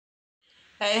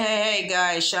Hey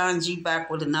guys, Sean G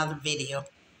back with another video.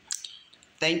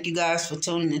 Thank you guys for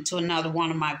tuning into another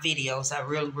one of my videos. I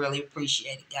really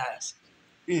appreciate it, guys.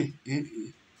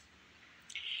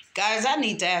 Guys, I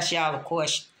need to ask y'all a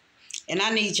question. And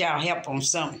I need y'all help on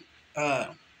something.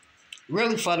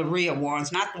 Really for the real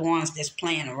ones, not the ones that's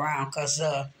playing around. Because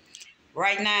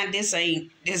right now, this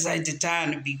ain't the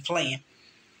time to be playing.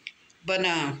 But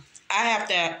I have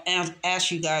to ask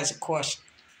you guys a question.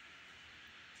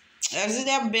 Has it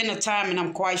ever been a time, and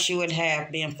I'm quite sure it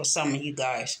have been for some of you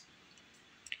guys,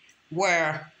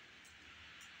 where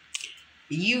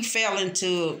you fell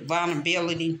into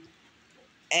vulnerability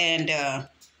and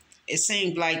it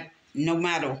seemed like no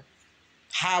matter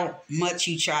how much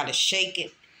you try to shake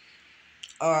it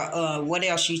or what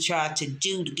else you try to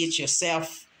do to get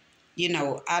yourself,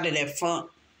 out of that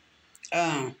funk,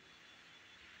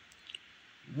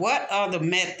 what other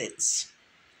methods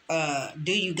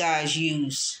do you guys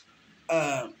use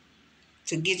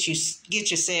to get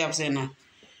yourselves in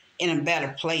a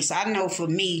better place? I know for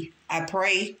me, I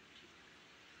pray.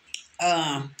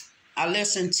 I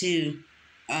listen to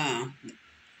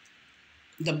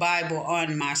the Bible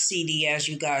on my CD, as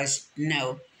you guys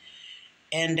know,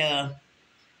 and I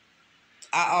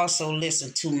also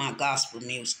listen to my gospel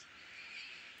music.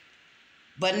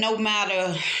 But no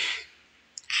matter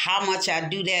how much I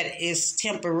do that, it's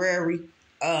temporary.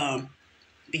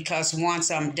 Because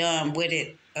once I'm done with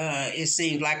it, it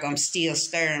seems like I'm still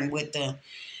stirring with the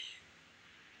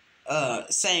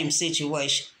same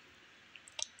situation.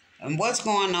 And what's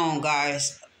going on,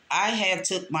 guys? I had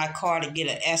took my car to get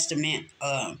an estimate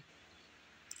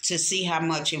to see how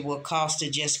much it would cost to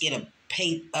just get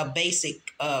a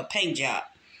basic paint job.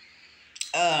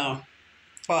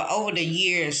 For over the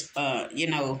years,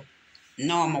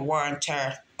 normal wear and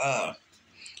tear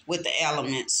with the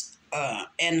elements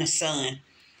and the sun.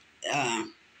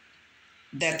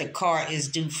 That the car is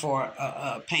due for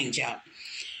a paint job.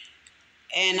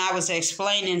 And I was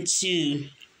explaining to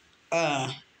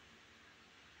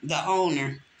the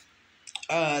owner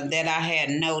that I had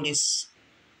noticed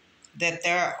that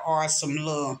there are some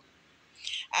little,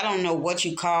 I don't know what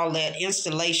you call that,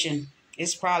 installation.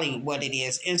 It's probably what it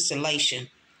is, installation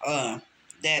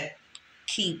that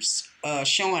keeps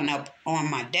showing up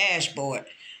on my dashboard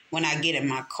when I get in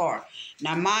my car.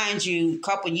 Now, mind you, a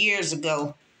couple years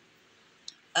ago,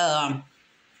 I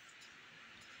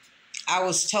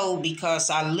was told, because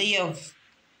I live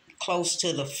close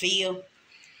to the field,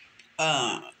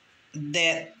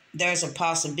 that there's a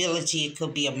possibility it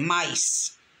could be a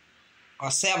mice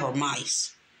or several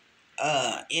mice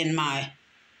in my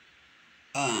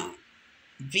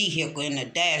vehicle, in the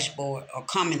dashboard, or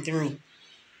coming through,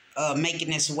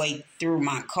 making its way through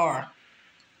my car.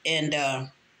 And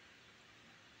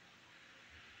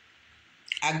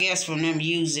I guess from them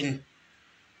using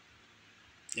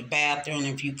the bathroom,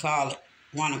 if you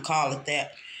want to call it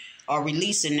that, or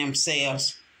releasing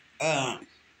themselves, I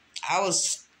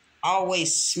was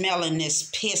always smelling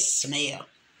this piss smell.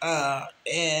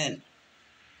 And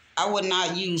I would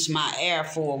not use my air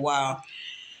for a while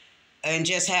and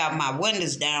just have my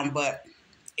windows down, but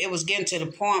it was getting to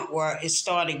the point where it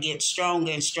started to get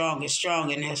stronger and stronger and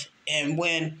stronger. And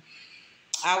when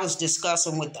I was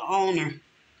discussing with the owner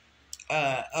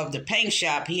of the paint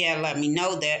shop, he had let me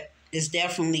know that it's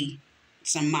definitely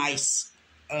some mice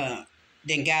that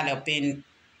got up in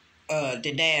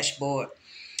the dashboard,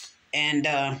 and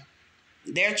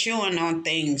they're chewing on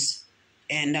things,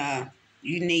 and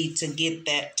you need to get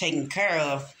that taken care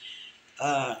of.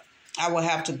 I will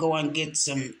have to go and get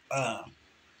some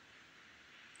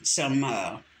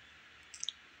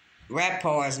rat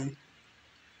poison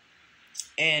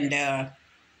and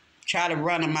try to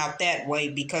run them out that way,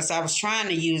 because I was trying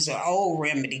to use an old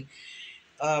remedy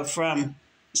from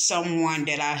someone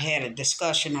that I had a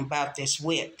discussion about this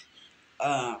with.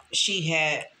 She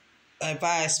had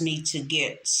advised me to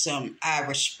get some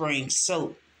Irish Spring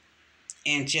soap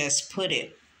and just put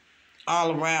it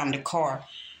all around the car,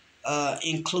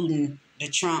 including the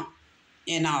trunk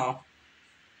and all.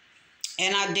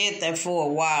 And I did that for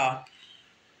a while,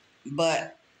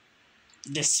 but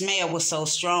the smell was so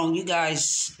strong. You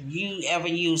guys, if you ever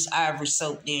use Ivory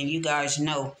soap, then you guys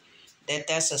know that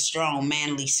that's a strong,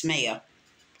 manly smell.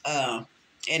 And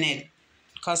it,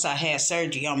 because I had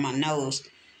surgery on my nose,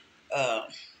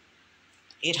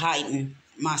 it heightened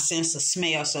my sense of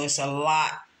smell. So it's a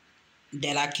lot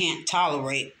that I can't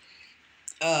tolerate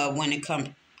when it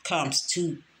comes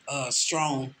to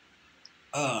strong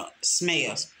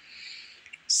smells.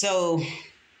 So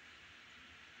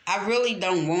I really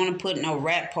don't want to put no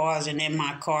rat poison in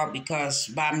my car, because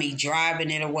by me driving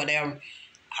it or whatever,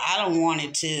 I don't want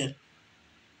it to,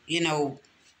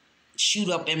 shoot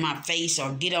up in my face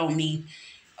or get on me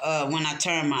when I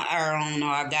turn my air on or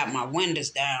I got my windows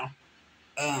down.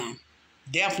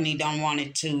 Definitely don't want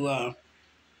it to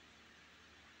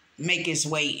make its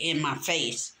way in my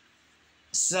face.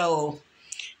 So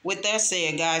with that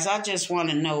said, guys, I just want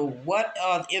to know what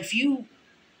if you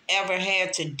ever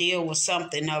had to deal with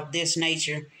something of this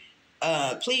nature,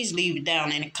 please leave it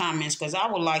down in the comments, because I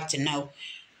would like to know.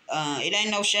 It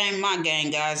ain't no shame in my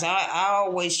game, guys. I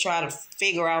always try to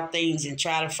figure out things and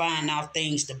try to find out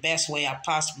things the best way I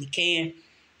possibly can.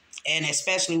 And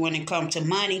especially when it comes to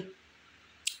money,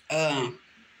 I'd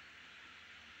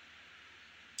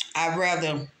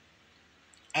rather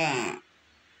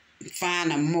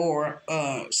find a more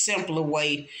simpler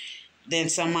way than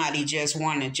somebody just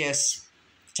want to just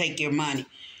take your money.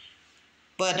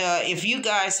 But if you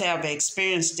guys have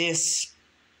experienced this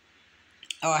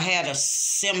or had a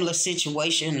similar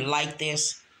situation like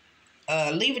this,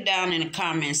 leave it down in the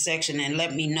comment section and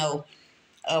let me know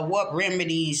what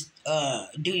remedies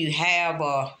do you have,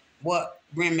 or what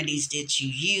remedies did you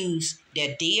use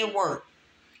that did work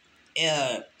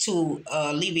to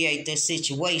alleviate this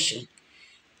situation.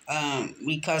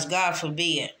 Because God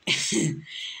forbid,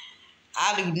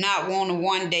 I do not want to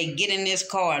one day get in this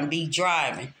car and be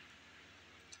driving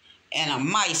and a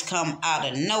mice come out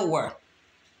of nowhere.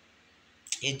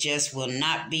 It just will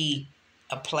not be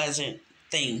a pleasant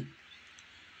thing,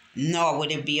 nor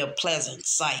would it be a pleasant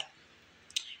sight.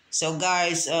 So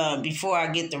guys, before I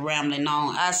get to rambling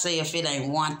on, I say if it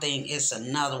ain't one thing, it's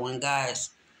another one, guys.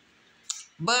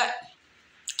 But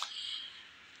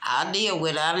I deal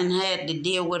with it. I done had to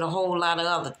deal with a whole lot of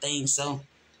other things. So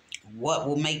what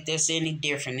will make this any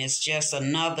different? It's just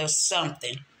another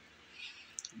something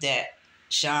that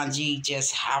Sean G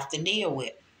just have to deal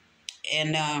with.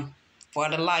 And for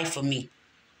the life of me,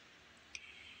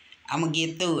 I'm going to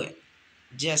get through it.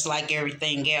 Just like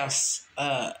everything else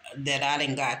that I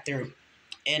done got through.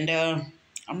 And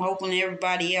I'm hoping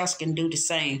everybody else can do the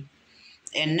same.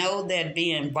 And know that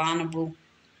being vulnerable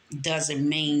doesn't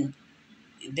mean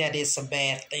that it's a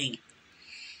bad thing.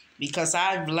 Because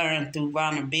I've learned through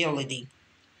vulnerability,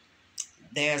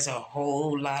 there's a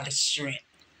whole lot of strength.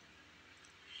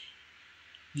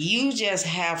 You just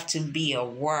have to be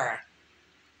aware,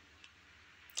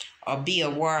 or be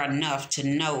aware enough to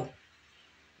know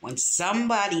when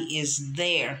somebody is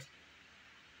there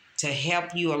to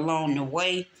help you along the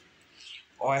way,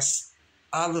 or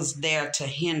others there to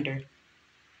hinder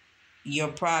your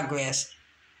progress,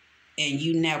 and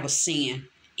you never seeing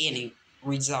any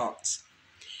results.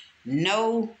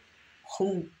 Know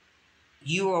who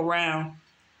you're around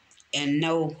and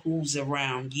know who's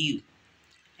around you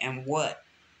and what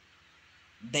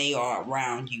they are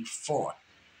around you for.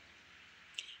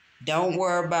 Don't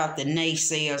worry about the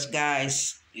naysayers,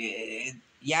 guys.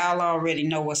 Y'all already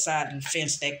know what side of the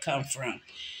fence that come from.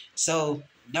 So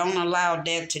don't allow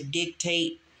that to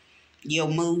dictate your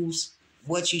moves,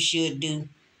 what you should do,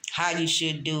 how you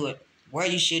should do it, where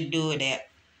you should do it at.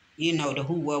 You know, the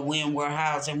who, what, when, where,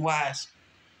 hows, and whys.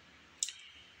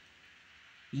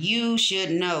 You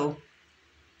should know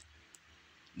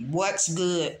what's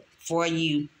good for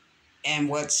you and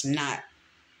what's not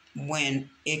when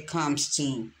it comes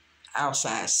to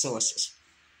outside sources.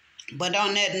 But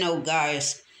on that note,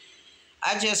 guys,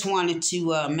 I just wanted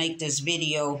to make this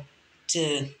video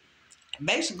to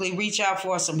basically reach out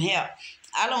for some help.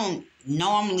 I don't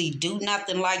normally do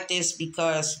nothing like this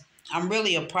because I'm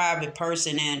really a private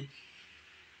person, and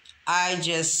I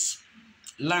just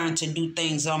learn to do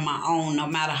things on my own, no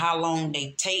matter how long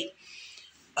they take.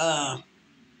 I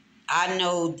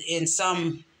know in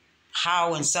some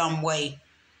way,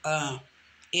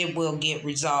 it will get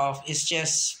resolved. It's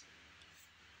just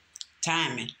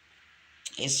timing.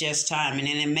 It's just timing,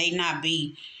 and it may not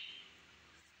be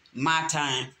my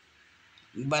time,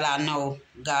 but I know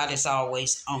God is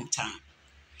always on time.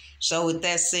 So with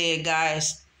that said,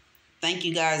 guys, thank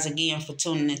you guys again for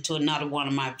tuning into another one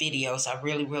of my videos. I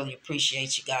really, really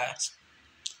appreciate you guys.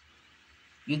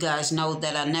 You guys know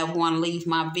that I never want to leave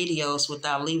my videos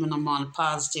without leaving them on a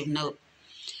positive note.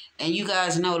 And you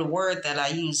guys know the word that I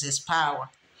use is power.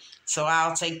 So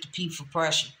I'll take the P for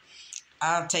pressure.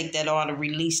 I'll take that R to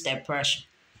release that pressure.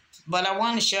 But I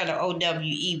want to share the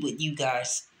OWE with you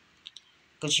guys,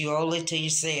 because you owe it to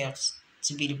yourselves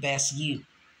to be the best you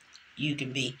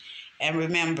can be. And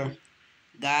remember,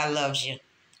 God loves you,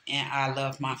 and I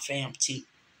love my fam too.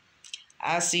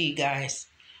 I'll see you guys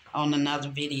on another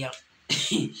video.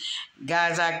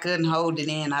 Guys, I couldn't hold it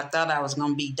in. I thought I was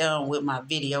going to be done with my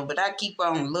video, but I keep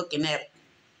on looking at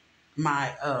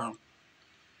my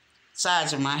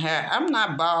sides of my hair. I'm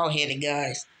not bald-headed,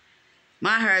 guys.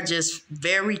 My hair just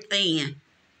very thin,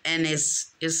 and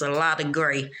it's a lot of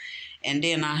gray. And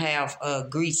then I have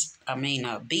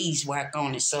beeswax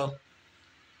on it, so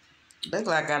look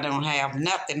like I don't have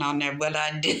nothing on there, but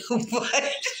I do.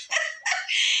 But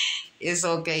it's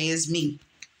okay. It's me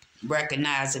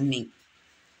recognizing me,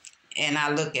 and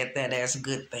I look at that as a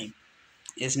good thing.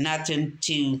 It's nothing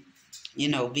to,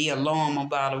 be alarmed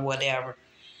about or whatever.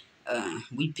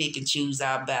 We pick and choose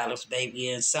our battles, baby,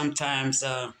 and sometimes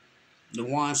the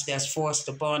ones that's forced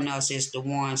upon us is the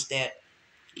ones that,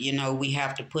 we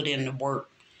have to put in the work,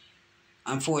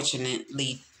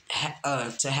 unfortunately,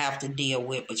 to have to deal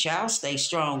with. But y'all stay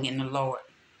strong in the Lord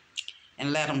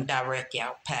and let him direct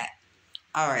y'all path.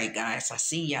 All right, guys, I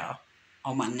see y'all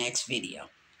on my next video.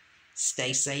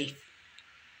 Stay safe.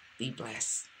 Be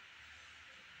blessed.